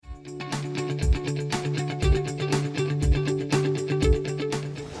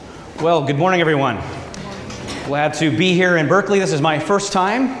Well, good morning, everyone. Glad to be here in Berkeley. This is my first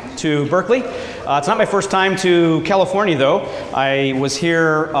time to Berkeley. It's not my first time to California, though. I was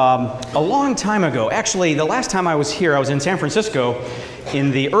here a long time ago. Actually, the last time I was here, I was in San Francisco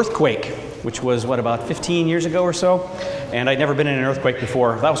in the earthquake, which was, about 15 years ago or so? And I'd never been in an earthquake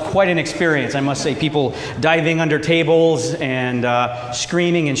before. That was quite an experience, I must say. People diving under tables and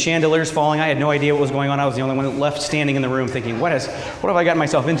screaming and chandeliers falling. I had no idea what was going on. I was the only one left standing in the room thinking, what have I gotten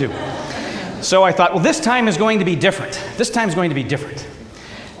myself into? So I thought, well, this time is going to be different. This time is going to be different.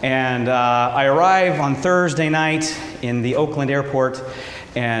 And I arrive on Thursday night in the Oakland airport,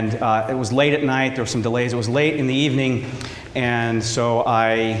 and it was late at night. There were some delays. It was late in the evening, and so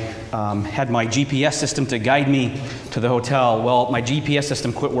I had my GPS system to guide me to the hotel. Well, my GPS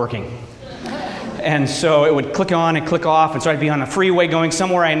system quit working. And so it would click on and click off, and so I'd be on a freeway going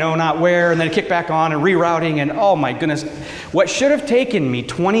somewhere I know not where, and then it'd kick back on and rerouting, and oh my goodness. What should have taken me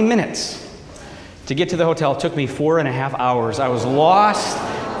 20 minutes to get to the hotel took me 4.5 hours. I was lost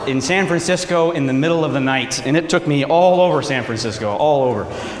in San Francisco in the middle of the night, and it took me all over San Francisco, all over.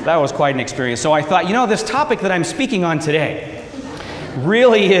 That was quite an experience. So I thought, this topic that I'm speaking on today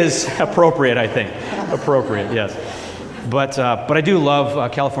really is appropriate, I think. Appropriate, yes. But I do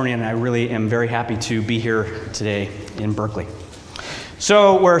love California, and I really am very happy to be here today in Berkeley.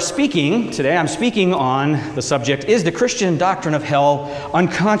 So I'm speaking on the subject, is the Christian doctrine of hell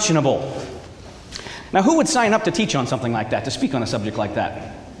unconscionable? Now, who would sign up to teach on something like that, to speak on a subject like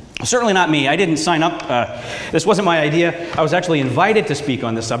that? Certainly not me. I didn't sign up. This wasn't my idea. I was actually invited to speak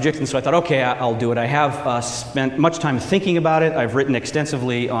on this subject, and so I thought, okay, I'll do it. I have spent much time thinking about it. I've written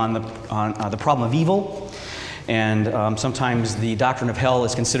extensively on the problem of evil, and sometimes the doctrine of hell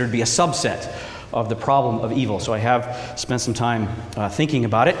is considered to be a subset of the problem of evil. So I have spent some time thinking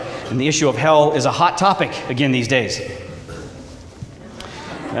about it, and the issue of hell is a hot topic again these days.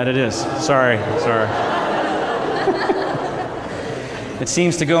 That it is. Sorry. It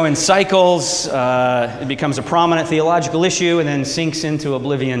seems to go in cycles. It becomes a prominent theological issue and then sinks into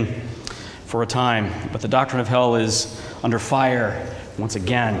oblivion for a time. But the doctrine of hell is under fire once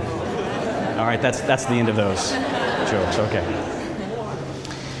again. All right, that's the end of those jokes. Okay.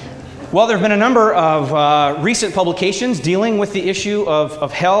 Well, there have been a number of recent publications dealing with the issue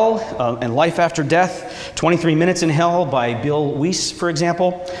of hell and life after death. 23 Minutes in Hell by Bill Weiss, for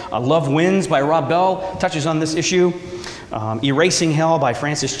example. Love Wins by Rob Bell touches on this issue. Erasing Hell by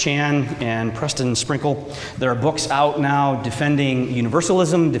Francis Chan and Preston Sprinkle. There are books out now defending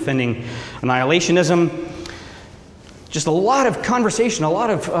universalism, defending annihilationism. Just a lot of conversation, a lot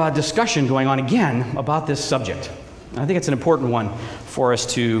of discussion going on again about this subject. I think it's an important one for us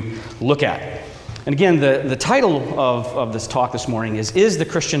to look at. And again, the title of this talk this morning is the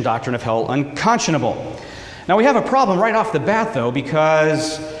Christian doctrine of hell unconscionable? Now, we have a problem right off the bat, though,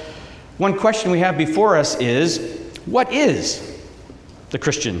 because one question we have before us is, what is the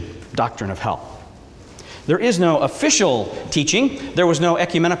Christian doctrine of hell? There is no official teaching. There was no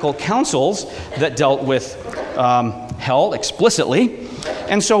ecumenical councils that dealt with hell explicitly.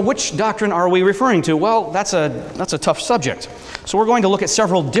 And so which doctrine are we referring to? Well, that's a tough subject. So we're going to look at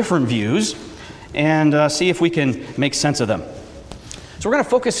several different views and see if we can make sense of them. So we're going to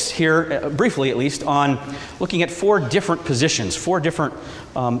focus here, briefly at least, on looking at four different positions, four different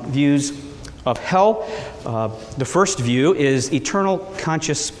views of hell. The first view is eternal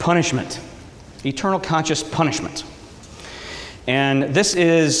conscious punishment. Eternal conscious punishment. And this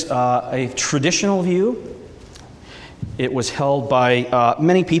is a traditional view. It was held by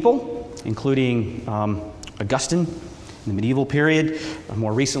many people, including Augustine in the medieval period,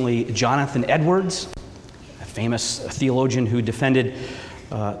 more recently Jonathan Edwards, a famous theologian who defended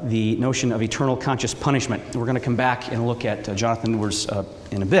the notion of eternal conscious punishment. We're going to come back and look at Jonathan Edwards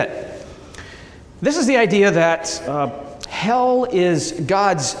in a bit. This is the idea that hell is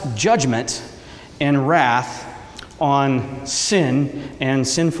God's judgment and wrath on sin and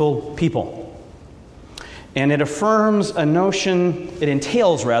sinful people. And it entails a notion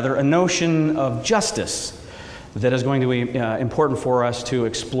of justice that is going to be important for us to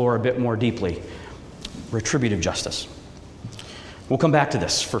explore a bit more deeply. Retributive justice. We'll come back to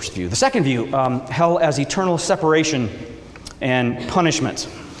this first view. The second view, hell as eternal separation and punishment.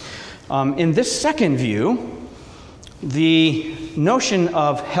 In this second view, the notion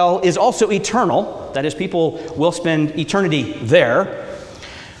of hell is also eternal. That is, people will spend eternity there.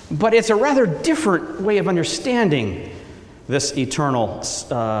 But it's a rather different way of understanding this eternal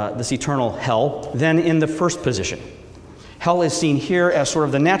hell than in the first position. Hell is seen here as sort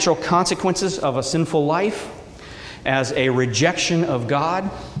of the natural consequences of a sinful life, as a rejection of God,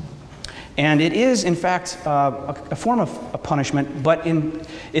 And it is, in fact, a form of a punishment, but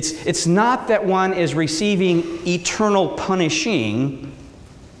it's not that one is receiving eternal punishing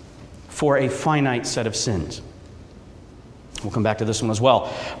for a finite set of sins. We'll come back to this one as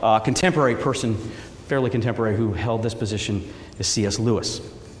well. A contemporary person, fairly contemporary, who held this position is C.S. Lewis.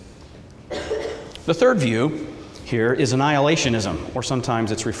 The third view here is annihilationism, or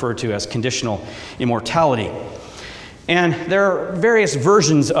sometimes it's referred to as conditional immortality. And there are various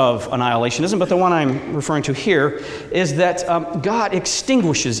versions of annihilationism, but the one I'm referring to here is that God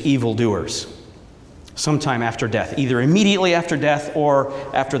extinguishes evildoers sometime after death, either immediately after death or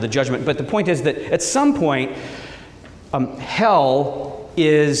after the judgment. But the point is that at some point, hell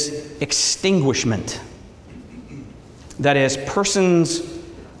is extinguishment. That is, persons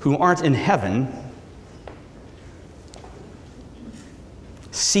who aren't in heaven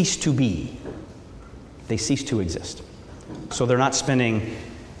cease to be. They cease to exist. So they're not spending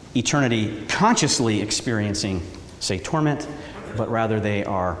eternity consciously experiencing, say, torment, but rather they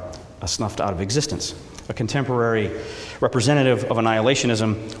are snuffed out of existence. A contemporary representative of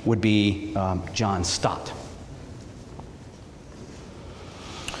annihilationism would be John Stott.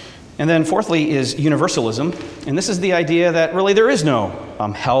 And then fourthly is universalism, and this is the idea that really there is no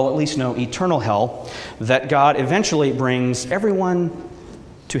hell, at least no eternal hell, that God eventually brings everyone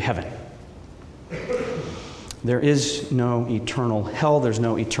to heaven. There is no eternal hell, there's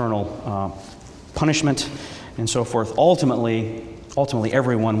no eternal punishment, and so forth. Ultimately,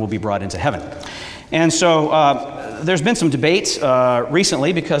 everyone will be brought into heaven. And so there's been some debate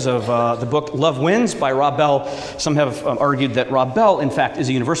recently because of the book Love Wins by Rob Bell. Some have argued that Rob Bell, in fact, is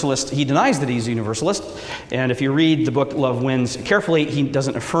a universalist. He denies that he's a universalist. And if you read the book Love Wins carefully, he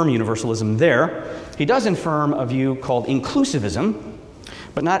doesn't affirm universalism there. He does affirm a view called inclusivism,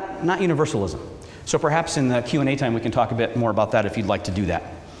 but not universalism. So perhaps in the Q&A time we can talk a bit more about that if you'd like to do that.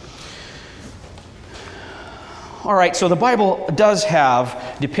 All right, so the Bible does have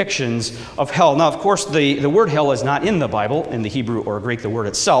depictions of hell. Now, of course, the word hell is not in the Bible, in the Hebrew or Greek, the word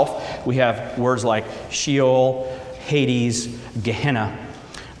itself. We have words like Sheol, Hades, Gehenna.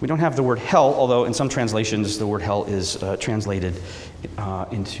 We don't have the word hell, although in some translations the word hell is translated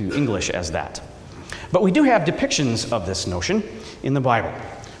into English as that. But we do have depictions of this notion in the Bible.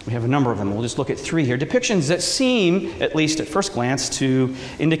 We have a number of them. We'll just look at three here. Depictions that seem, at least at first glance, to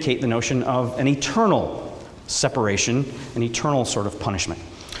indicate the notion of an eternal separation, an eternal sort of punishment.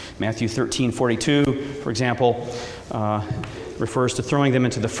 Matthew 13:42, for example, refers to throwing them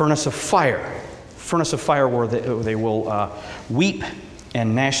into the furnace of fire. Furnace of fire where they will weep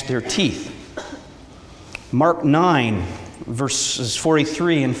and gnash their teeth. Mark 9, verses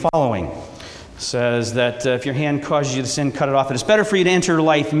 43 and following, says that if your hand causes you to sin, cut it off. It is better for you to enter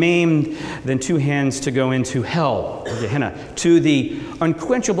life maimed than two hands to go into hell, or Gehenna, to the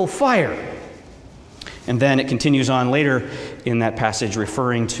unquenchable fire. And then it continues on later in that passage,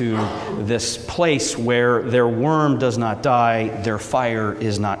 referring to this place where their worm does not die, their fire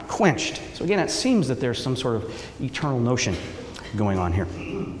is not quenched. So again, it seems that there's some sort of eternal notion going on here.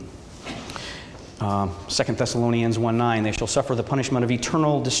 2 Thessalonians 1:9, they shall suffer the punishment of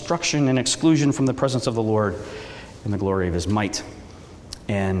eternal destruction and exclusion from the presence of the Lord in the glory of his might.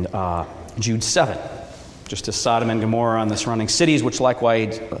 And Jude 7, just as Sodom and Gomorrah and the surrounding cities, which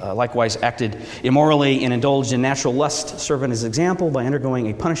likewise acted immorally and indulged in natural lust, serve as an example by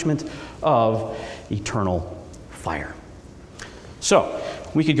undergoing a punishment of eternal fire. So,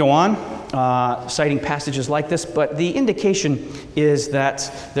 we could go on citing passages like this, but the indication is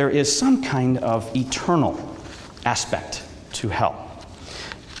that there is some kind of eternal aspect to hell.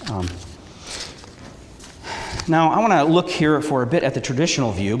 Now, I want to look here for a bit at the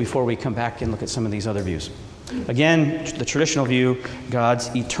traditional view before we come back and look at some of these other views. Again, the traditional view,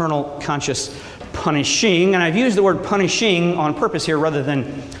 God's eternal conscious punishing, and I've used the word punishing on purpose here rather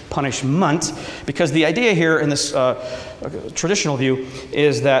than punishment, because the idea here in this traditional view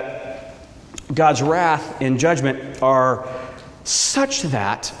is that God's wrath and judgment are such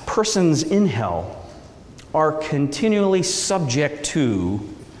that persons in hell are continually subject to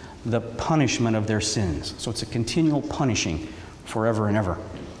the punishment of their sins. So it's a continual punishing forever and ever.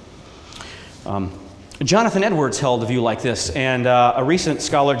 Jonathan Edwards held a view like this, and a recent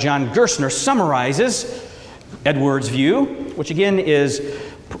scholar, John Gerstner, summarizes Edwards' view, which again is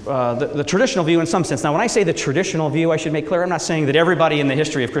the traditional view in some sense. Now, when I say the traditional view, I should make clear, I'm not saying that everybody in the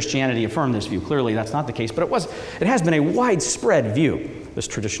history of Christianity affirmed this view. Clearly, that's not the case, but it has been a widespread view, this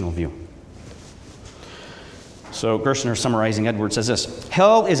traditional view. So Gerstner, summarizing Edwards, says this: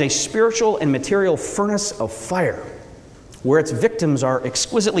 hell is a spiritual and material furnace of fire, where its victims are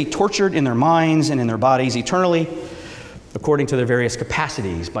exquisitely tortured in their minds and in their bodies eternally. according to their various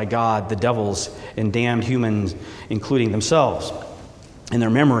capacities by God, the devils, and damned humans, including themselves, in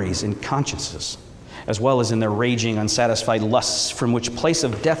their memories and consciences, as well as in their raging, unsatisfied lusts, from which place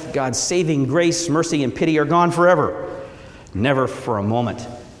of death God's saving grace, mercy, and pity are gone forever, never for a moment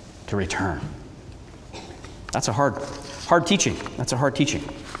to return. That's a hard teaching. That's a hard teaching.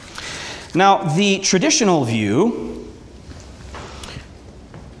 Now, the traditional view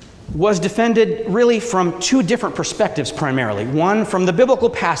was defended really from two different perspectives primarily. One, from the biblical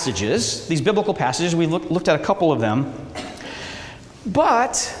passages. These biblical passages, we looked at a couple of them.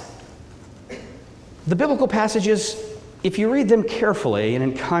 But the biblical passages, if you read them carefully and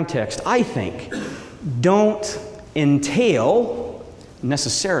in context, I think, don't entail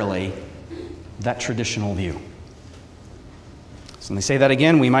necessarily that traditional view. So let me say that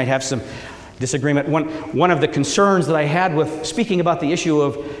again. We might have some disagreement. One of the concerns that I had with speaking about the issue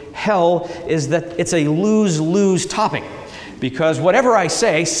of hell is that it's a lose-lose topic. Because whatever I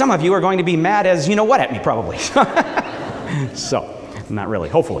say, some of you are going to be mad as you know what at me, probably. So, not really,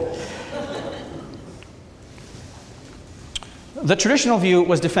 hopefully. The traditional view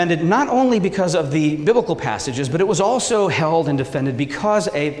was defended not only because of the biblical passages, but it was also held and defended because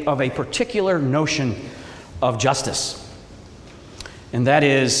of a particular notion of justice. And that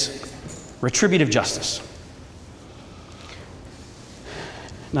is retributive justice.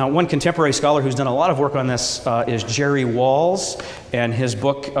 Now, one contemporary scholar who's done a lot of work on this is Jerry Walls, and his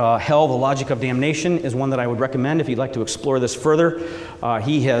book, Hell, the Logic of Damnation, is one that I would recommend if you'd like to explore this further.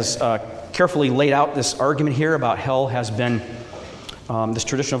 He has carefully laid out this argument here about hell has been, this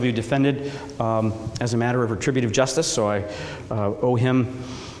traditional view, defended as a matter of retributive justice, so I owe him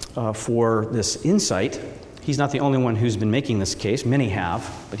for this insight. He's not the only one who's been making this case. Many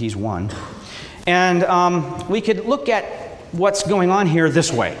have, but he's one. And we could look at what's going on here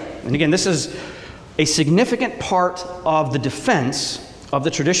this way. And again, this is a significant part of the defense of the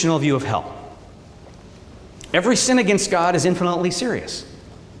traditional view of hell. Every sin against God is infinitely serious.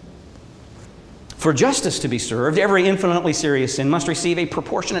 For justice to be served, every infinitely serious sin must receive a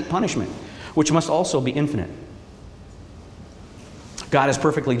proportionate punishment, which must also be infinite. God is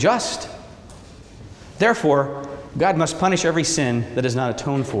perfectly just. Therefore, God must punish every sin that is not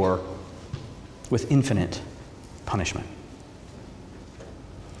atoned for with infinite punishment.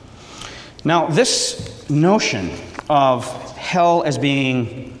 Now, this notion of hell as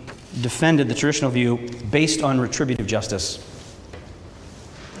being defended, the traditional view, based on retributive justice,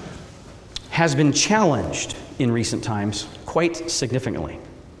 has been challenged in recent times quite significantly.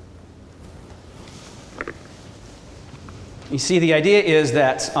 You see, the idea is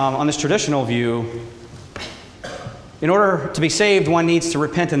that on this traditional view, in order to be saved, one needs to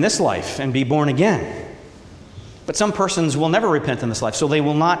repent in this life and be born again. But some persons will never repent in this life, so they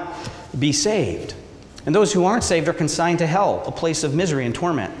will not be saved. And those who aren't saved are consigned to hell, a place of misery and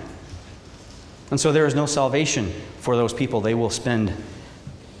torment. And so there is no salvation for those people. They will spend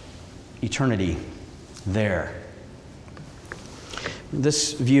eternity there.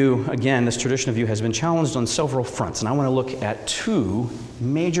 This view, again, this traditional view, has been challenged on several fronts, and I want to look at two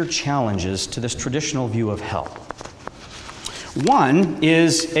major challenges to this traditional view of hell. One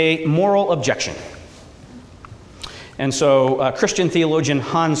is a moral objection. And so Christian theologian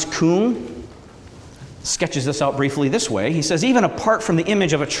Hans Küng sketches this out briefly this way. He says, even apart from the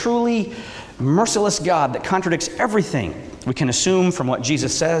image of a truly merciless God that contradicts everything we can assume from what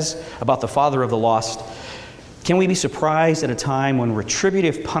Jesus says about the Father of the lost, can we be surprised at a time when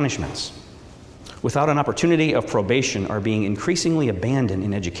retributive punishments without an opportunity of probation are being increasingly abandoned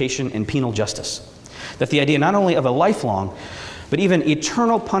in education and penal justice? That the idea not only of a lifelong, but even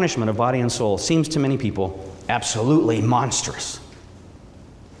eternal punishment of body and soul seems to many people absolutely monstrous.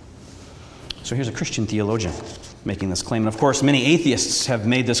 So here's a Christian theologian making this claim. And of course, many atheists have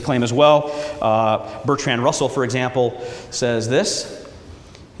made this claim as well. Bertrand Russell, for example, says this.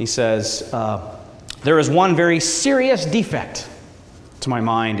 He says, there is one very serious defect, to my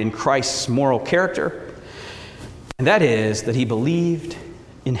mind, in Christ's moral character, and that is that he believed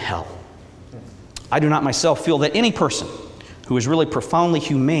in hell. I do not myself feel that any person who is really profoundly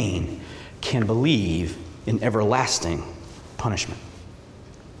humane can believe in everlasting punishment.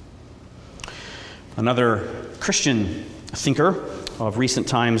 Another Christian thinker of recent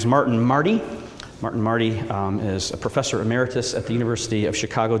times, Martin Marty. Martin Marty is a professor emeritus at the University of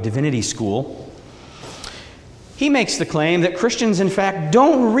Chicago Divinity School. He makes the claim that Christians, in fact,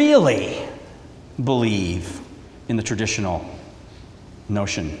 don't really believe in the traditional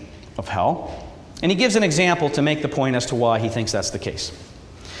notion of hell. And he gives an example to make the point as to why he thinks that's the case.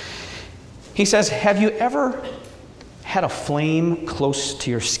 He says, have you ever had a flame close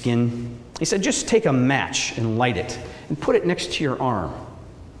to your skin? He said, just take a match and light it, and put it next to your arm.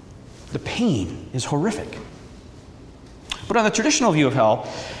 The pain is horrific. But on the traditional view of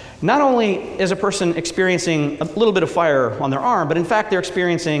hell, not only is a person experiencing a little bit of fire on their arm, but in fact they're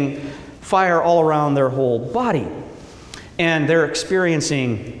experiencing fire all around their whole body. And they're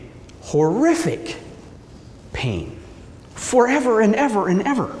experiencing horrific pain forever and ever and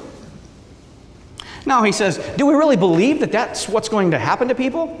ever. Now he says, do we really believe that that's what's going to happen to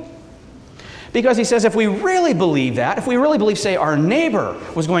people? Because he says if we really believe that, if we really believe, say, our neighbor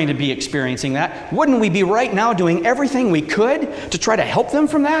was going to be experiencing that, wouldn't we be right now doing everything we could to try to help them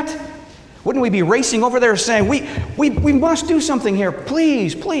from that? Wouldn't we be racing over there saying, we must do something here,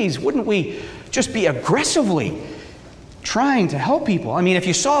 please, please? Wouldn't we just be aggressively trying to help people? I mean, if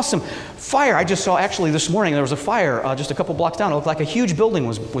you saw some fire, I just saw actually this morning, there was a fire just a couple blocks down. It looked like a huge building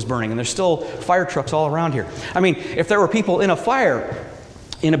was burning, and there's still fire trucks all around here. I mean, if there were people in a fire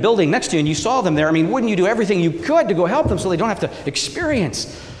in a building next to you and you saw them there, I mean, wouldn't you do everything you could to go help them so they don't have to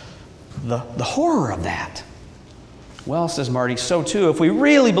experience the horror of that? Well, says Marty, so too, if we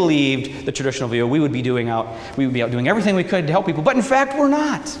really believed the traditional view, we would be out doing everything we could to help people. But in fact, we're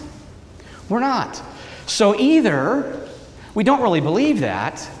not. We're not. So either we don't really believe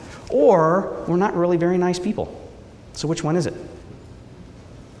that, or we're not really very nice people. So which one is it?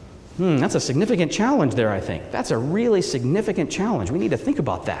 That's a significant challenge there, I think. That's a really significant challenge. We need to think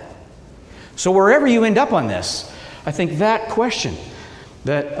about that. So wherever you end up on this, I think that question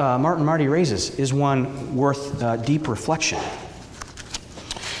that Marty raises is one worth deep reflection.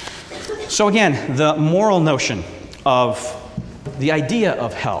 So again, the moral notion of the idea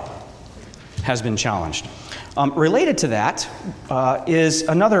of hell has been challenged. Related to that is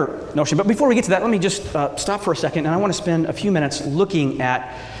another notion. But before we get to that, let me just stop for a second, and I want to spend a few minutes looking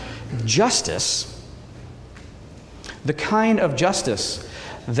at justice, the kind of justice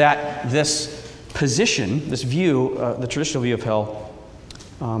that this position, this view, the traditional view of hell,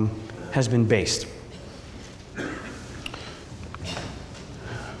 has been based.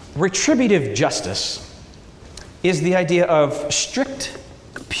 Retributive justice is the idea of strict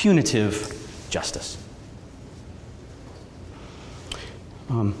punitive justice.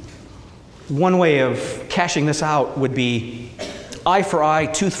 One way of cashing this out would be eye for eye,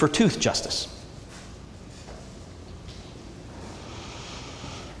 tooth for tooth justice.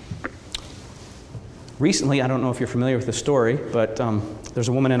 Recently, I don't know if you're familiar with this story, but there's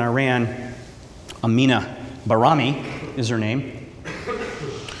a woman in Iran, Amina Barami is her name,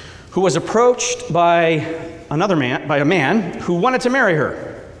 who was approached by a man who wanted to marry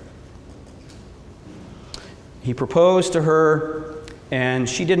her. He proposed to her, and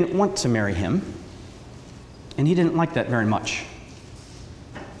she didn't want to marry him, and he didn't like that very much.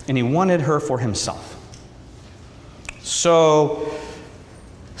 And he wanted her for himself. So,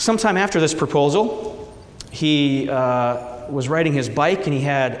 sometime after this proposal, he was riding his bike, and he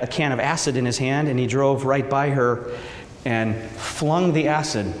had a can of acid in his hand, and he drove right by her and flung the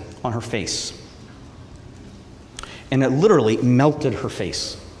acid on her face. And it literally melted her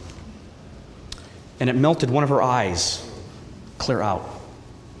face. And it melted one of her eyes clear out.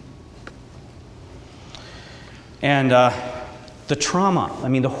 And the trauma,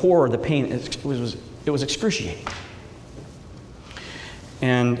 the horror, the pain, it was excruciating.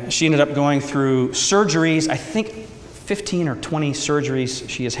 And she ended up going through surgeries, I think 15 or 20 surgeries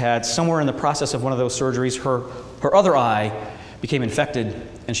she has had. Somewhere in the process of one of those surgeries, her other eye became infected,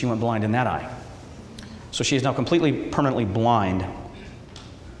 and she went blind in that eye. So she is now completely, permanently blind,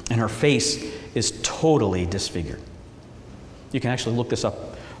 and her face is totally disfigured. You can actually look this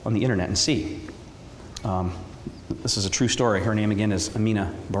up on the internet and see. This is a true story. Her name again is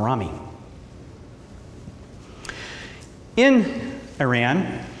Amina Barami. In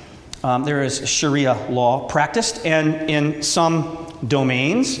Iran, there is Sharia law practiced, and in some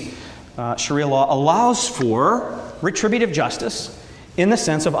domains, Sharia law allows for retributive justice in the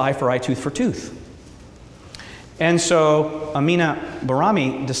sense of eye for eye, tooth for tooth. And so Amina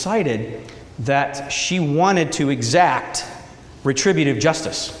Barami decided that she wanted to exact retributive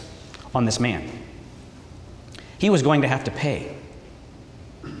justice on this man. He was going to have to pay.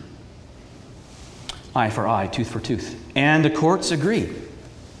 Eye for eye, tooth for tooth. And the courts agreed.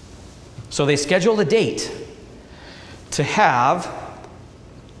 So they scheduled a date to have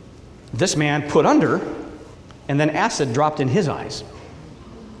this man put under and then acid dropped in his eyes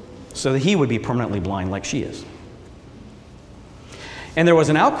so that he would be permanently blind like she is. And there was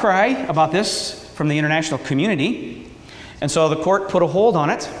an outcry about this from the international community, and so the court put a hold on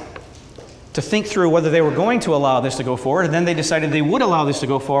it to think through whether they were going to allow this to go forward, and then they decided they would allow this to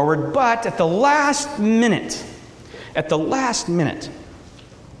go forward, but at the last minute,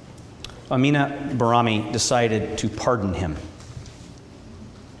 Amina Barami decided to pardon him.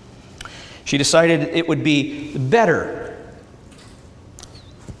 She decided it would be better.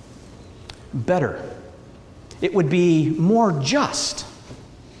 It would be more just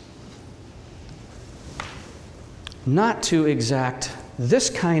not to exact this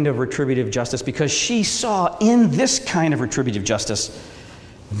kind of retributive justice, because she saw in this kind of retributive justice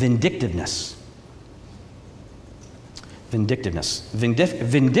vindictiveness.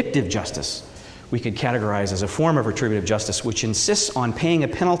 Vindictive justice we could categorize as a form of retributive justice which insists on paying a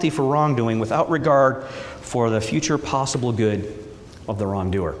penalty for wrongdoing without regard for the future possible good of the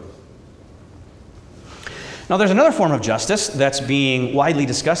wrongdoer. Now, there's another form of justice that's being widely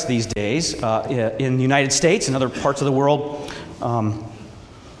discussed these days in the United States and other parts of the world.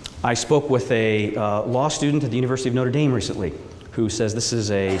 I spoke with a law student at the University of Notre Dame recently who says this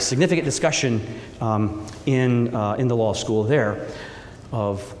is a significant discussion in the law school there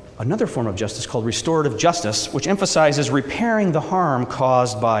of another form of justice called restorative justice, which emphasizes repairing the harm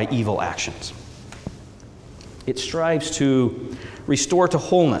caused by evil actions. It strives to restore to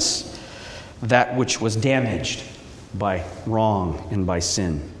wholeness that which was damaged by wrong and by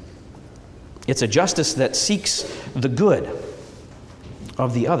sin. It's a justice that seeks the good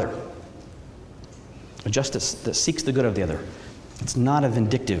of the other. A justice that seeks the good of the other. It's not a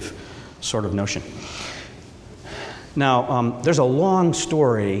vindictive sort of notion. Now, there's a long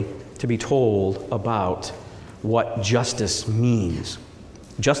story to be told about what justice means.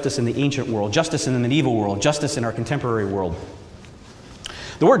 Justice in the ancient world, justice in the medieval world, justice in our contemporary world.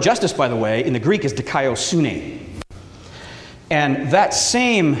 The word justice, by the way, in the Greek is dikaiosune. And that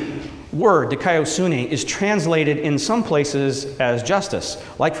same word, dikaiosune, is translated in some places as justice.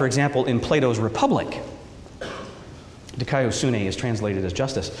 Like, for example, in Plato's Republic, dikaiosune is translated as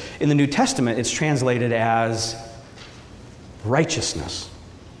justice. In the New Testament, it's translated as righteousness.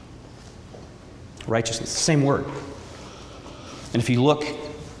 Righteousness, same word. And if you look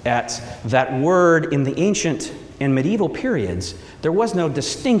at that word in the ancient and medieval periods, there was no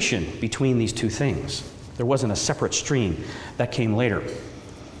distinction between these two things. There wasn't a separate stream that came later.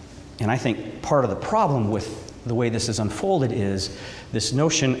 And I think part of the problem with the way this is unfolded is this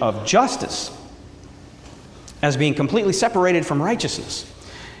notion of justice as being completely separated from righteousness.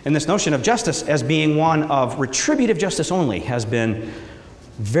 And this notion of justice as being one of retributive justice only has been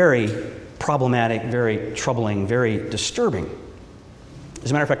very problematic, very troubling, very disturbing. As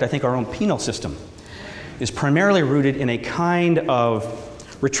a matter of fact, I think our own penal system is primarily rooted in a kind of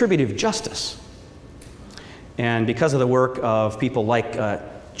retributive justice. And because of the work of people like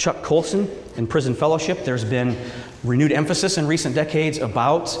Chuck Colson in Prison Fellowship, there's been renewed emphasis in recent decades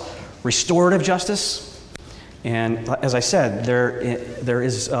about restorative justice. And as I said, there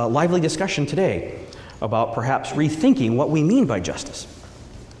is a lively discussion today about perhaps rethinking what we mean by justice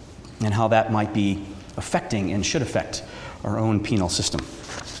and how that might be affecting and should affect our own penal system.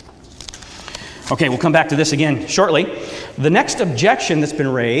 Okay, we'll come back to this again shortly. The next objection that's been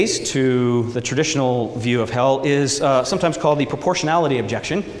raised to the traditional view of hell is sometimes called the proportionality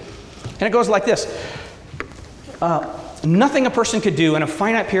objection. And it goes like this. Nothing a person could do in a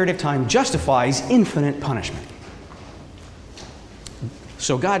finite period of time justifies infinite punishment.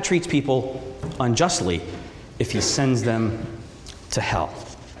 So God treats people unjustly if he sends them to hell.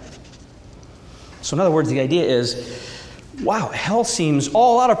 So in other words, the idea is, wow, hell seems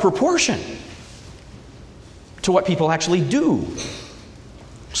all out of proportion to what people actually do.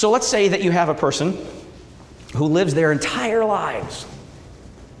 So let's say that you have a person who lives their entire lives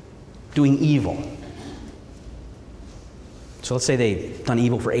doing evil. So let's say they've done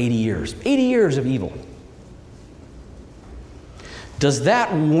evil for 80 years. 80 years of evil. Does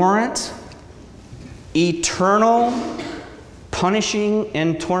that warrant eternal punishing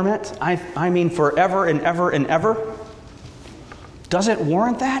and torment? I mean forever and ever and ever? Does it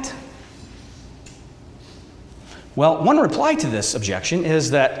warrant that? Well, one reply to this objection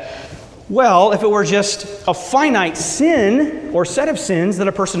is that, well, if it were just a finite sin or set of sins that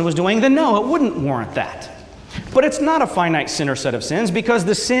a person was doing, then no, it wouldn't warrant that. But it's not a finite sin or set of sins because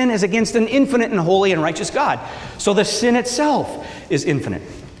the sin is against an infinite and holy and righteous God. So the sin itself is infinite.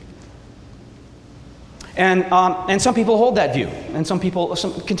 And some people hold that view. And some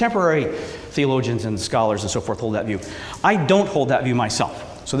contemporary theologians and scholars and so forth hold that view. I don't hold that view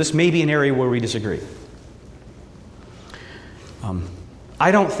myself. So this may be an area where we disagree.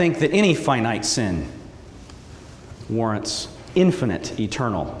 I don't think that any finite sin warrants infinite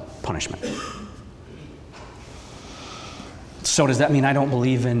eternal punishment. So does that mean I don't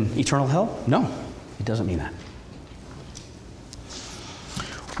believe in eternal hell? No, it doesn't mean that.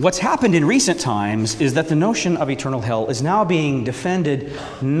 What's happened in recent times is that the notion of eternal hell is now being defended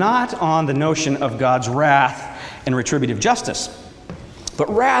not on the notion of God's wrath and retributive justice, but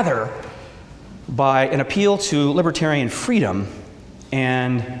rather by an appeal to libertarian freedom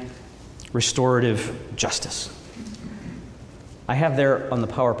and restorative justice. I have there on the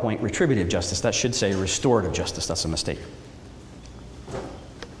PowerPoint retributive justice. That should say restorative justice. That's a mistake.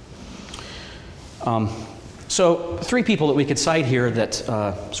 So 3 people that we could cite here that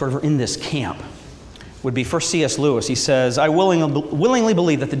sort of are in this camp would be first C.S. Lewis. He says, I willingly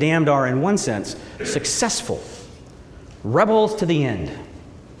believe that the damned are, in one sense, successful, rebels to the end,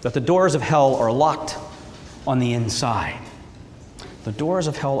 that the doors of hell are locked on the inside. The doors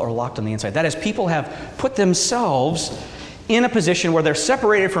of hell are locked on the inside. That is, people have put themselves in a position where they're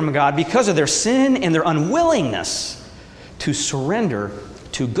separated from God because of their sin and their unwillingness to surrender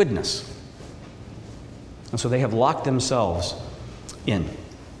to goodness. And so they have locked themselves in.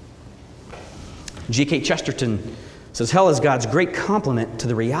 G.K. Chesterton says, hell is God's great compliment to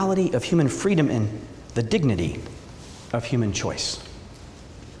the reality of human freedom and the dignity of human choice.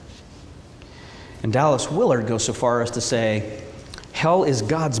 And Dallas Willard goes so far as to say, hell is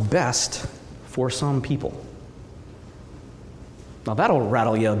God's best for some people. Now that'll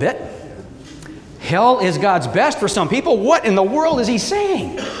rattle you a bit. Hell is God's best for some people? What in the world is he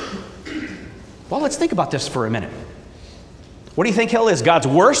saying? Well, let's think about this for a minute. What do you think hell is? God's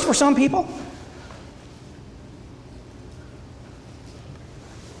worst for some people?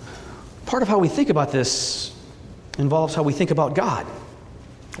 Part of how we think about this involves how we think about God.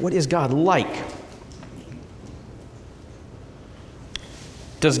 What is God like?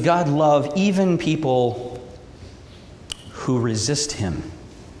 Does God love even people who resist him?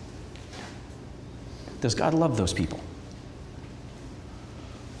 Does God love those people?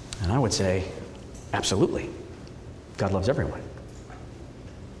 And I would say, absolutely. God loves everyone.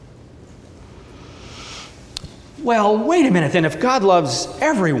 Well, wait a minute then. If God loves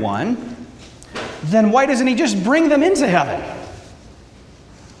everyone, then why doesn't he just bring them into heaven?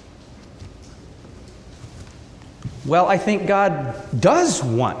 Well, I think God does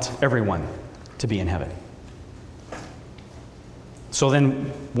want everyone to be in heaven. So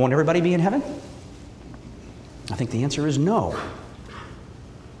then, won't everybody be in heaven? I think the answer is no.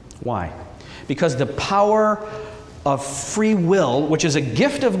 Why? Because the power of free will, which is a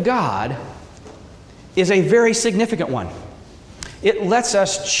gift of God, is a very significant one. It lets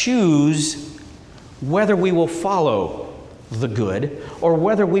us choose whether we will follow the good or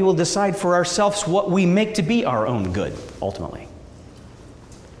whether we will decide for ourselves what we make to be our own good, ultimately.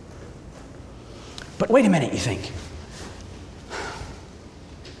 But wait a minute, you think.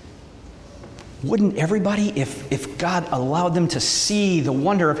 Wouldn't everybody, if God allowed them to see the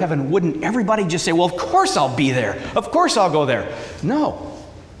wonder of heaven, wouldn't everybody just say, well, of course I'll be there. Of course I'll go there. No.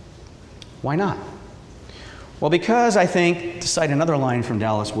 Why not? Well, because I think, to cite another line from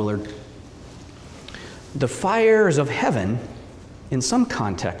Dallas Willard, the fires of heaven, in some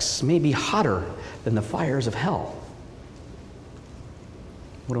contexts, may be hotter than the fires of hell.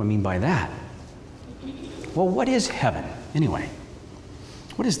 What do I mean by that? Well, what is heaven, anyway?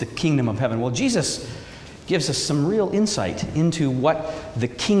 What is the kingdom of heaven? Well, Jesus gives us some real insight into what the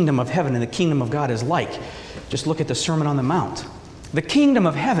kingdom of heaven and the kingdom of God is like. Just look at the Sermon on the Mount. The kingdom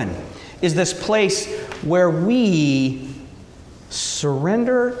of heaven is this place where we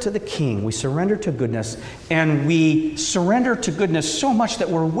surrender to the King, we surrender to goodness, and we surrender to goodness so much that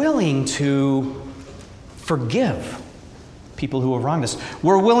we're willing to forgive people who have wronged us.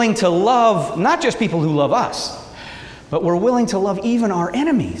 We're willing to love not just people who love us, but we're willing to love even our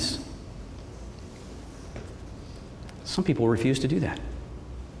enemies. Some people refuse to do that.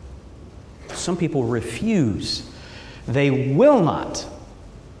 Some people refuse. They will not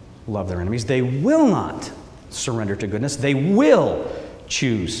love their enemies. They will not surrender to goodness. They will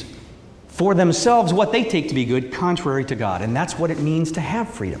choose for themselves what they take to be good, contrary to God. And that's what it means to have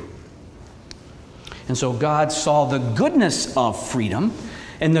freedom. And so God saw the goodness of freedom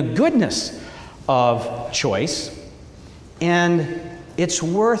and the goodness of choice, and it's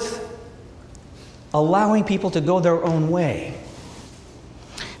worth allowing people to go their own way.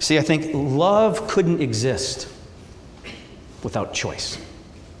 See, I think love couldn't exist without choice.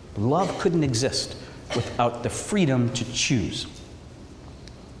 Love couldn't exist without the freedom to choose.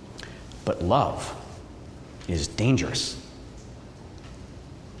 But love is dangerous.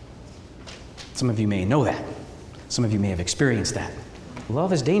 Some of you may know that. Some of you may have experienced that.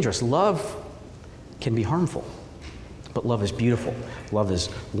 Love is dangerous. Love can be harmful. But love is beautiful. Love is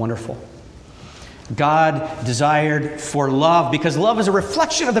wonderful. God desired for love because love is a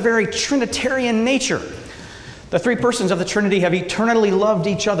reflection of the very Trinitarian nature. The three persons of the Trinity have eternally loved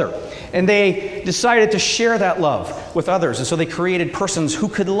each other, and they decided to share that love with others. And so they created persons who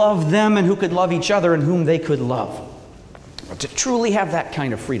could love them and who could love each other and whom they could love. But to truly have that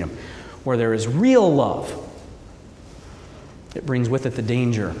kind of freedom, where there is real love, it brings with it the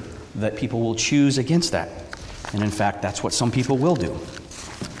danger that people will choose against that. And in fact, that's what some people will do.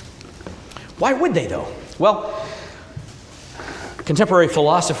 Why would they, though? Well, contemporary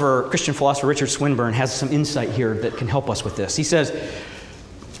Christian philosopher Richard Swinburne has some insight here that can help us with this. He says,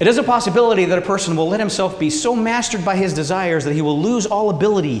 it is a possibility that a person will let himself be so mastered by his desires that he will lose all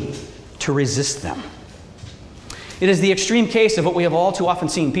ability to resist them. It is the extreme case of what we have all too often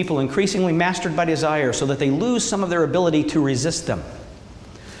seen, people increasingly mastered by desire so that they lose some of their ability to resist them.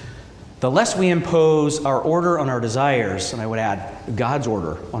 The less we impose our order on our desires, and I would add God's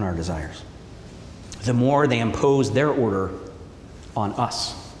order on our desires, the more they impose their order on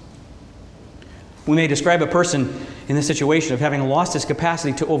us. We may describe a person in this situation of having lost his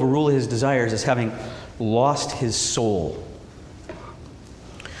capacity to overrule his desires as having lost his soul.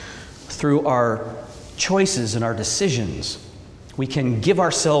 Through our choices and our decisions, we can give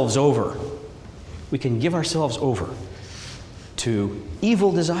ourselves over. We can give ourselves over to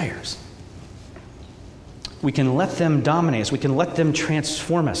evil desires. We can let them dominate us. We can let them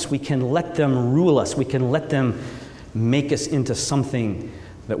transform us. We can let them rule us. We can let them make us into something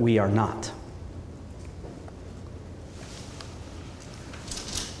that we are not.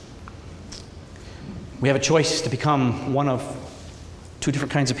 We have a choice to become one of two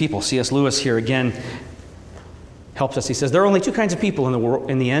different kinds of people. C.S. Lewis here again helps us. He says, there are only two kinds of people in the world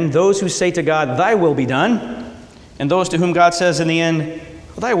in the end, those who say to God, thy will be done, and those to whom God says in the end,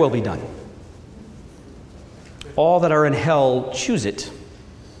 thy will be done. All that are in hell choose it.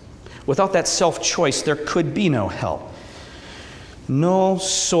 Without that self-choice, there could be no hell. No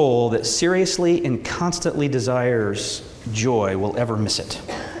soul that seriously and constantly desires joy will ever miss it.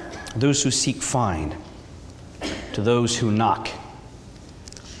 Those who seek find. To those who knock,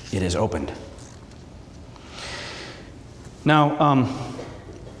 it is opened. Now,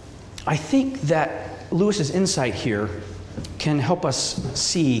 I think that Lewis's insight here can help us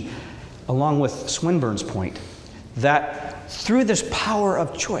see, along with Swinburne's point, that through this power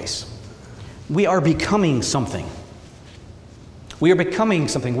of choice, we are becoming something. We are becoming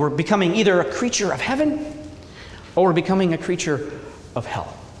something. We're becoming either a creature of heaven or we're becoming a creature of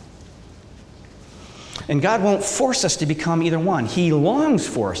hell. And God won't force us to become either one. He longs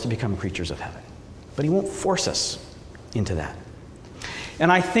for us to become creatures of heaven, but He won't force us into that.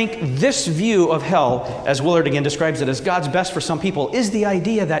 And I think this view of hell, as Willard again describes it as God's best for some people, is the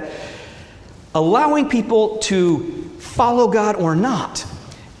idea that allowing people to follow God or not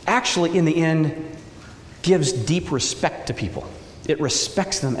actually, in the end, gives deep respect to people. It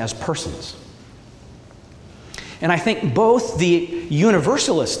respects them as persons. And I think both the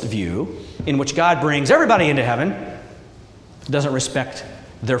universalist view, in which God brings everybody into heaven, doesn't respect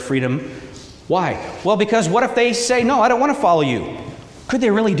their freedom. Why? Well, because what if they say, no, I don't want to follow you? Could they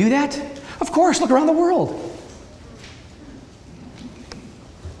really do that? Of course, look around the world.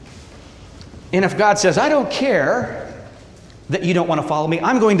 And if God says, I don't care that you don't want to follow me,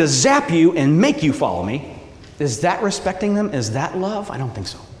 I'm going to zap you and make you follow me, is that respecting them? Is that love? I don't think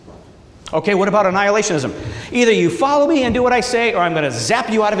so. Okay, what about annihilationism? Either you follow me and do what I say, or I'm going to zap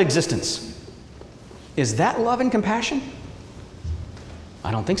you out of existence. Is that love and compassion?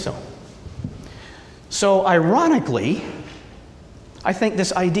 I don't think so. So, ironically, I think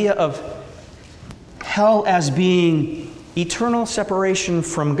this idea of hell as being eternal separation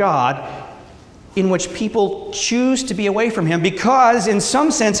from God, in which people choose to be away from Him because, in some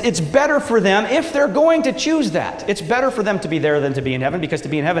sense, it's better for them if they're going to choose that. It's better for them to be there than to be in heaven, because to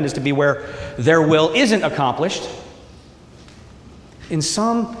be in heaven is to be where their will isn't accomplished. In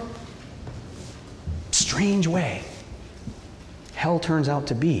some strange way, hell turns out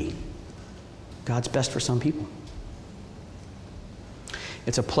to be God's best for some people.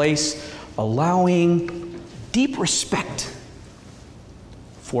 It's a place allowing deep respect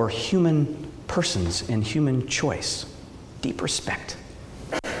for human persons and human choice. Deep respect.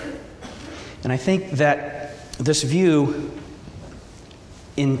 And I think that this view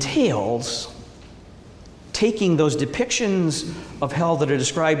entails taking those depictions of hell that are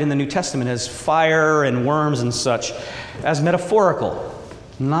described in the New Testament as fire and worms and such as metaphorical,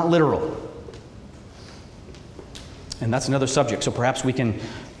 not literal. And that's another subject, so perhaps we can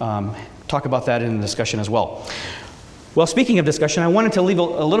talk about that in the discussion as well. Well, speaking of discussion, I wanted to leave a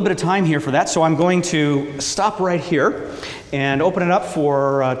little bit of time here for that, so I'm going to stop right here and open it up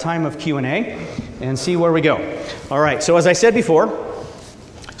for a time of Q&A and see where we go. All right, so as I said before,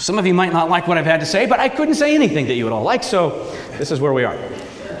 Some of you might not like what I've had to say, but I couldn't say anything that you would all like, so this is where we are.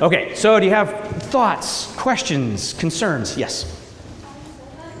 Okay, so do you have thoughts, questions, concerns? Yes?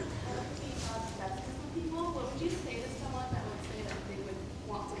 What would you say to someone that would say that they would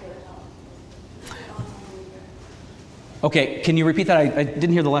want to go to hell? Okay, can you repeat that? I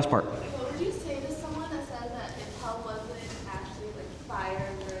didn't hear the last part. What would you say to someone that says that if hell wasn't actually like fire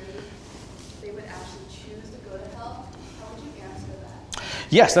and dirty, they would actually choose to go to hell? How would you answer that?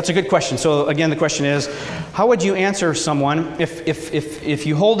 Yes, that's a good question. So again, the question is, how would you answer someone if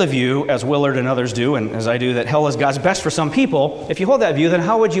you hold a view, as Willard and others do, and as I do, that hell is God's best for some people? If you hold that view, then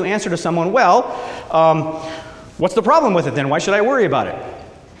how would you answer to someone, well, what's the problem with it then? Why should I worry about it?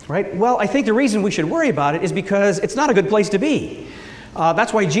 Right? Well, I think the reason we should worry about it is because it's not a good place to be.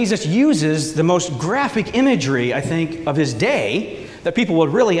 That's why Jesus uses the most graphic imagery, I think, of his day that people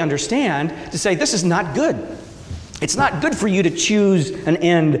would really understand to say, this is not good. It's not good for you to choose an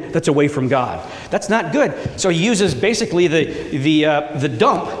end that's away from God. That's not good. So he uses basically the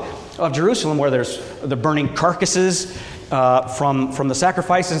dump of Jerusalem where there's the burning carcasses from the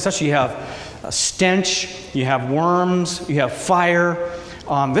sacrifices and such. You have a stench, you have worms, you have fire.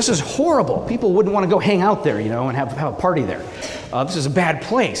 This is horrible. People wouldn't want to go hang out there, and have a party there. This is a bad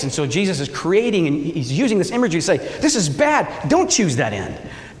place. And so Jesus is creating, and he's using this imagery to say, this is bad. Don't choose that end.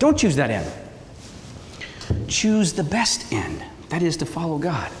 Don't choose that end. Choose the best end. That is to follow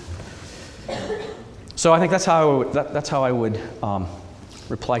God. So I think that's how I would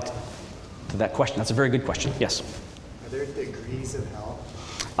reply to that question. That's a very good question. Yes? Are there degrees of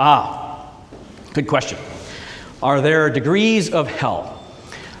hell? Good question. Are there degrees of hell?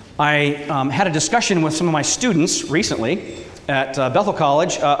 I had a discussion with some of my students recently at Bethel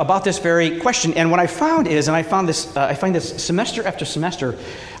College about this very question, and what I found is, and I find this semester after semester,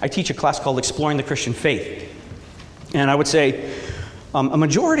 I teach a class called Exploring the Christian Faith, and I would say a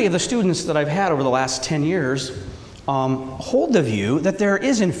majority of the students that I've had over the last 10 years hold the view that there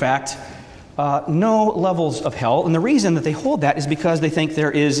is, in fact, no levels of hell, and the reason that they hold that is because they think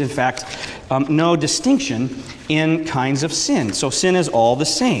there is, in fact, no distinction in kinds of sin. So sin is all the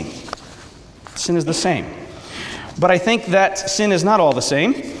same. Sin is the same. But I think that sin is not all the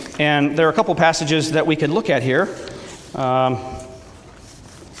same, and there are a couple passages that we could look at here. I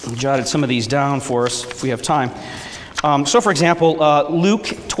jotted some of these down for us if we have time. So, for example, Luke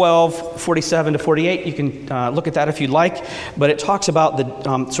 12:47-48, you can look at that if you'd like, but it talks about the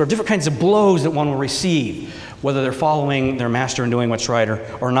sort of different kinds of blows that one will receive, whether they're following their master and doing what's right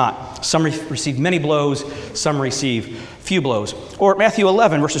or not. Some receive many blows, some receive few blows. Or Matthew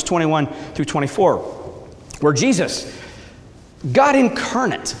 11, verses 21-24. Where Jesus, God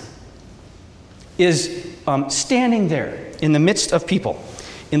incarnate, is standing there in the midst of people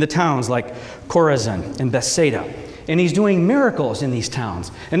in the towns like Chorazin and Bethsaida. And he's doing miracles in these towns.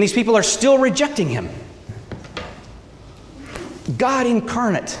 And these people are still rejecting him. God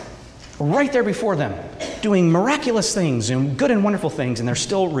incarnate, right there before them, doing miraculous things and good and wonderful things, and they're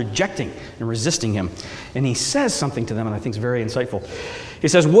still rejecting and resisting him. And he says something to them, and I think is very insightful. He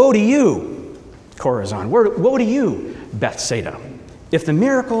says, "Woe to you, Chorazin, woe to you, Bethsaida. If the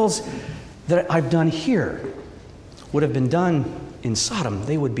miracles that I've done here would have been done in Sodom,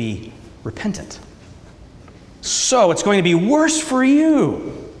 they would be repentant. So it's going to be worse for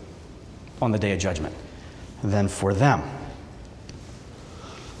you on the day of judgment than for them."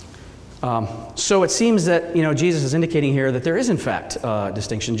 So it seems that Jesus is indicating here that there is in fact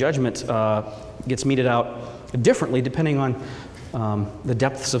distinction. Judgment gets meted out differently depending on the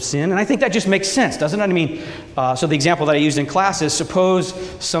depths of sin. And I think that just makes sense, doesn't it? I mean, so the example that I used in class is, suppose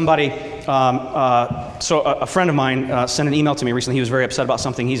somebody, so a friend of mine sent an email to me recently. He was very upset about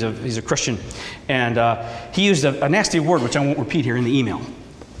something. He's a Christian. And he used a nasty word, which I won't repeat here in the email.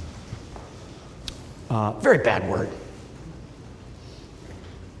 Very bad word.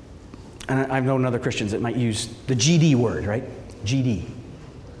 And I've known other Christians that might use the GD word, right? GD.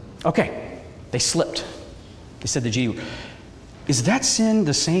 Okay, they slipped. They said the GD word. Is that sin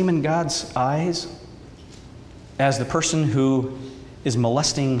the same in God's eyes as the person who is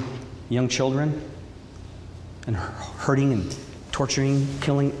molesting young children and hurting and torturing,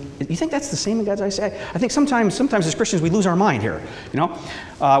 killing? You think that's the same in God's eyes? I think sometimes as Christians we lose our mind here.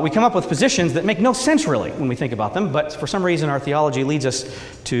 We come up with positions that make no sense really when we think about them, but for some reason our theology leads us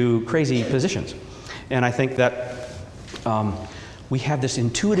to crazy positions. And I think that we have this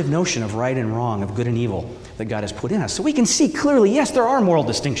intuitive notion of right and wrong, of good and evil, that God has put in us. So we can see clearly, yes, there are moral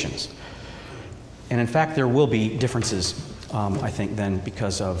distinctions. And in fact, there will be differences, I think, then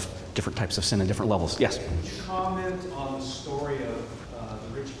because of different types of sin and different levels. Yes? Would you comment on the story of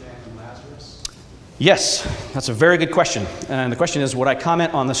the rich man and Lazarus? Yes, that's a very good question. And the question is, would I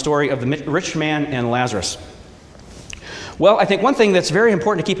comment on the story of the rich man and Lazarus? Well, I think one thing that's very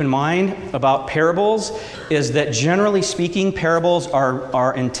important to keep in mind about parables is that generally speaking, parables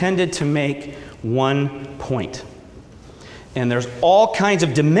are intended to make one point. And there's all kinds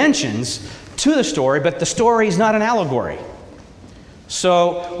of dimensions to the story, but the story is not an allegory.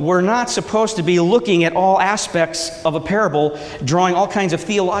 So we're not supposed to be looking at all aspects of a parable, drawing all kinds of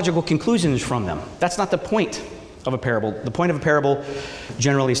theological conclusions from them. That's not the point of a parable. The point of a parable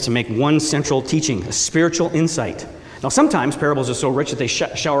generally is to make one central teaching, a spiritual insight. Now, sometimes parables are so rich that they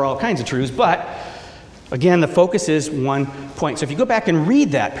shower all kinds of truths, but again, the focus is one point. So if you go back and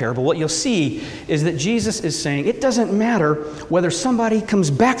read that parable, what you'll see is that Jesus is saying it doesn't matter whether somebody comes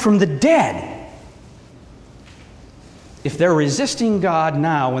back from the dead. If they're resisting God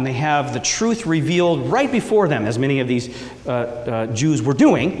now when they have the truth revealed right before them, as many of these Jews were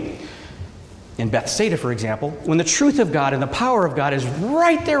doing, in Bethsaida, for example, when the truth of God and the power of God is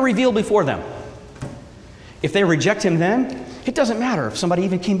right there revealed before them, if they reject him then, it doesn't matter if somebody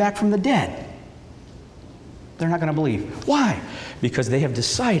even came back from the dead. They're not going to believe. Why? Because they have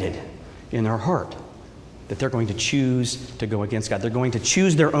decided in their heart that they're going to choose to go against God. They're going to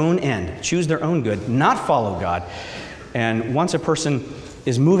choose their own end, choose their own good, not follow God. And once a person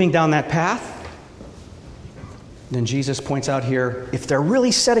is moving down that path, then Jesus points out here, if they're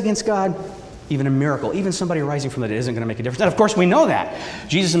really set against God, even a miracle, even somebody rising from the dead isn't going to make a difference. And of course, we know that.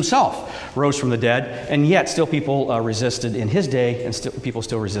 Jesus himself rose from the dead, and yet still people resisted in his day, and people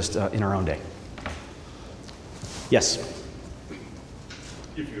still resist in our own day. Yes?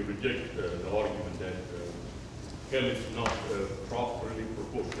 If you reject the argument that hell is not properly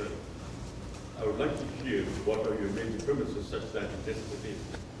proportional, I would like to hear what are your main premises such that it necessitates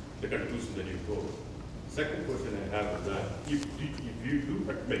the conclusion that you draw. Second question I have is that if you do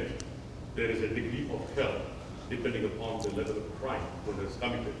admit there is a degree of hell depending upon the level of crime one has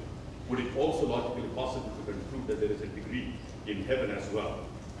committed, would it also logically possible to conclude that there is a degree in heaven as well?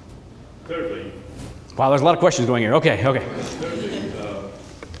 Thirdly, wow, there's a lot of questions going here. Okay. Thirdly,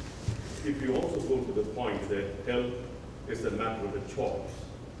 if you also go to the point that hell is a matter of a choice,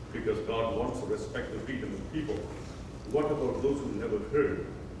 because God wants to respect the freedom of people, what about those who never heard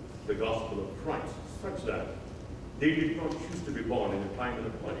the gospel of Christ, such that they did not choose to be born in a time and a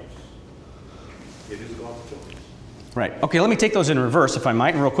place? It is God's choice. Right. Okay, let me take those in reverse, if I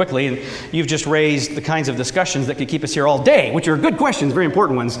might, and real quickly. And you've just raised the kinds of discussions that could keep us here all day, which are good questions, very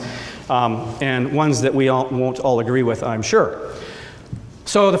important ones, and ones that we won't all agree with, I'm sure.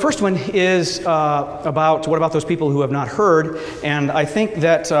 So the first one is about what about those people who have not heard? And I think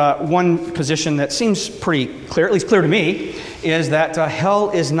that one position that seems pretty clear, at least clear to me, is that hell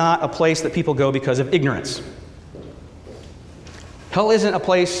is not a place that people go because of ignorance. Hell isn't a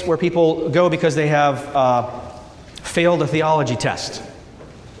place where people go because they have failed a theology test.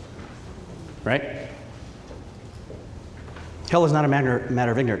 Right? Hell is not a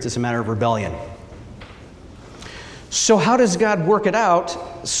matter of ignorance, it's a matter of rebellion. So how does God work it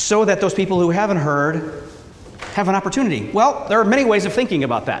out so that those people who haven't heard have an opportunity? Well, there are many ways of thinking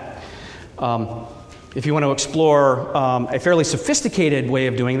about that. If you want to explore a fairly sophisticated way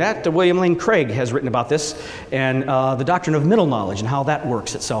of doing that, William Lane Craig has written about this and the doctrine of middle knowledge and how that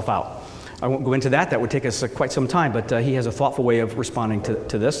works itself out. I won't go into that. That would take us quite some time, but he has a thoughtful way of responding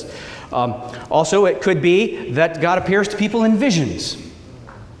to this. Also, it could be that God appears to people in visions.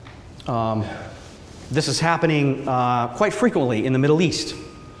 This is happening quite frequently in the Middle East,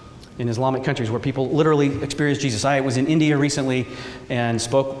 in Islamic countries, where people literally experience Jesus. I was in India recently and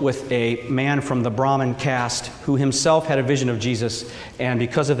spoke with a man from the Brahmin caste who himself had a vision of Jesus, and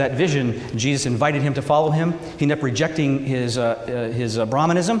because of that vision, Jesus invited him to follow him. He ended up rejecting his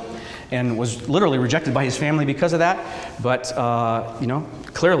Brahmanism and was literally rejected by his family because of that. But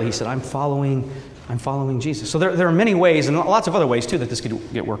clearly he said, "I'm following Jesus." So there are many ways, and lots of other ways too, that this could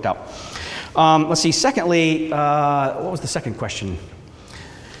get worked out. Let's see. Secondly, what was the second question?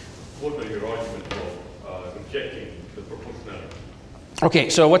 What are your arguments for rejecting the proportionality? Okay,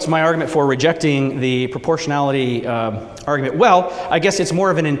 so what's my argument for rejecting the proportionality argument? Well, I guess it's more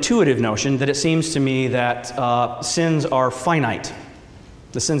of an intuitive notion that it seems to me that sins are finite.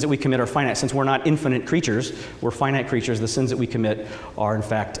 The sins that we commit are finite. Since we're not infinite creatures, we're finite creatures. The sins that we commit are, in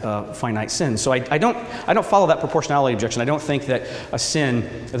fact, finite sins. So I don't follow that proportionality objection. I don't think that a sin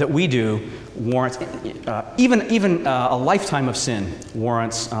that we do warrants, even a lifetime of sin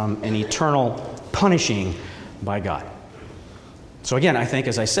warrants an eternal punishing by God. So again, I think,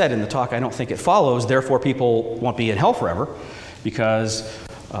 as I said in the talk, I don't think it follows. Therefore, people won't be in hell forever, because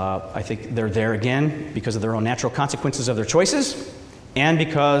I think they're there again because of their own natural consequences of their choices. and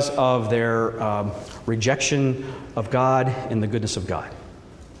because of their rejection of God and the goodness of God.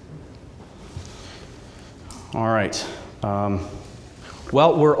 All right.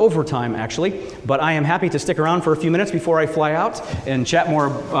 Well, we're over time, actually, but I am happy to stick around for a few minutes before I fly out and chat more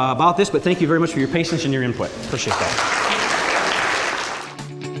about this, but thank you very much for your patience and your input. Appreciate that.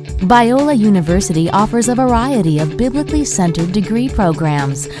 Biola University offers a variety of biblically centered degree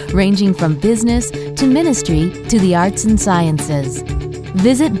programs, ranging from business to ministry to the arts and sciences.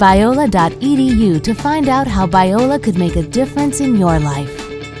 Visit biola.edu to find out how Biola could make a difference in your life.